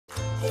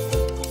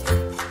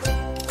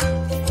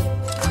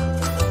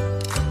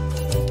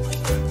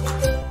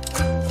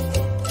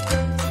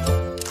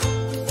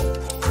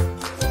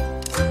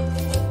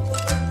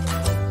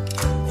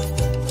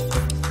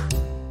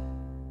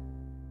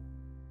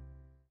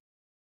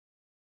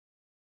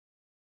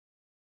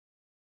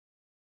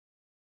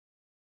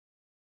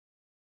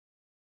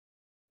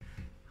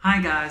Hi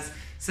guys,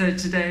 so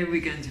today we're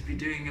going to be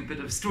doing a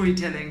bit of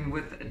storytelling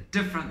with a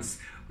difference.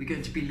 We're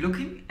going to be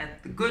looking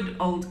at the good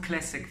old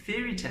classic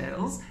fairy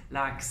tales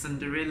like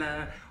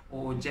Cinderella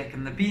or Jack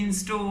and the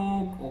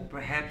Beanstalk or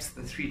perhaps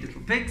the Three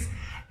Little Pigs,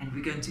 and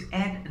we're going to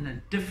add in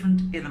a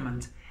different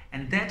element,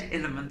 and that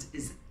element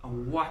is a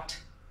what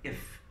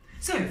if.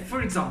 So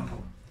for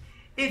example,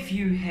 if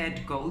you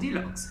had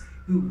Goldilocks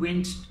who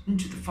went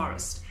into the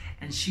forest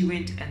and she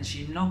went and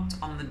she knocked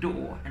on the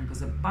door and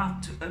was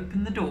about to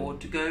open the door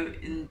to go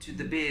into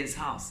the bear's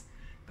house,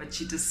 but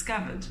she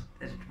discovered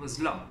that it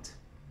was locked.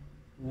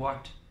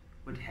 What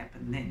would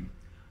happen then?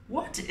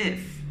 What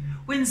if,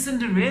 when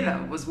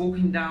Cinderella was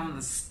walking down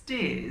the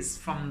stairs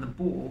from the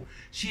ball,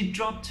 she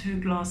dropped her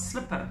glass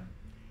slipper?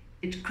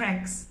 It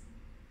cracks,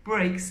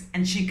 breaks,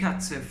 and she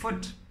cuts her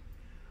foot.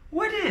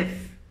 What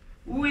if,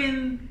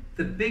 when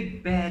the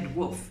big bad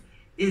wolf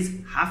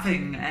is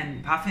huffing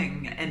and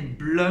puffing and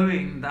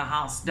blowing the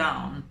house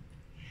down,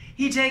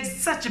 he takes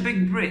such a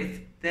big breath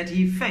that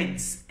he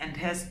faints and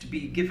has to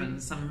be given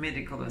some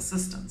medical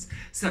assistance?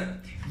 So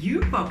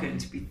you are going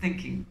to be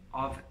thinking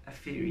of a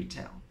fairy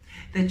tale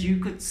that you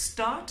could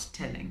start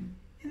telling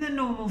in a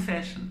normal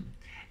fashion,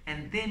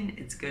 and then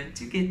it's going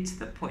to get to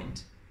the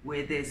point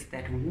where there's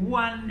that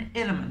one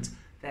element,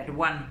 that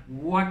one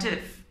what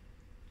if.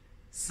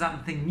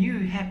 Something new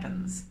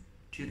happens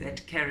to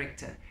that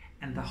character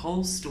and the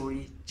whole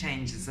story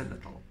changes a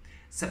little.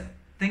 So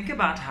think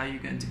about how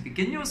you're going to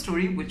begin your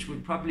story, which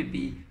would probably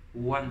be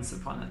once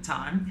upon a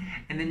time,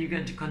 and then you're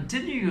going to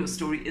continue your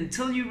story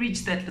until you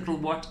reach that little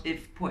what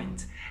if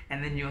point,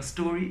 and then your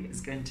story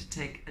is going to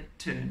take a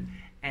turn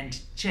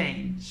and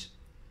change.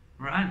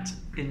 Right?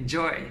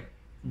 Enjoy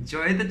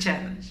the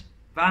challenge.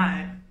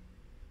 Bye.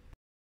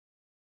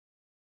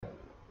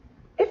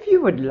 If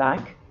you would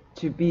like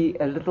to be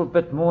a little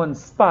bit more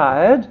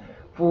inspired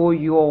for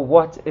your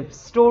what if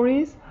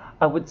stories,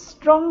 I would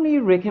strongly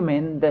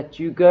recommend that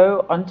you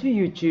go onto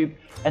YouTube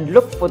and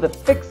look for the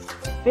Fixed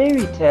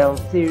Fairy Tale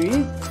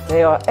series.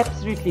 They are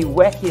absolutely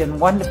wacky and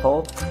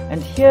wonderful.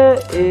 And here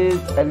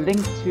is a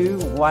link to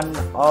one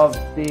of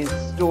their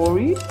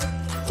stories.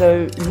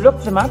 So look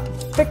them up,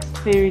 Fixed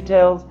Fairy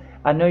Tales.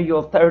 I know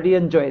you'll thoroughly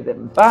enjoy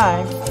them.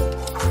 Bye.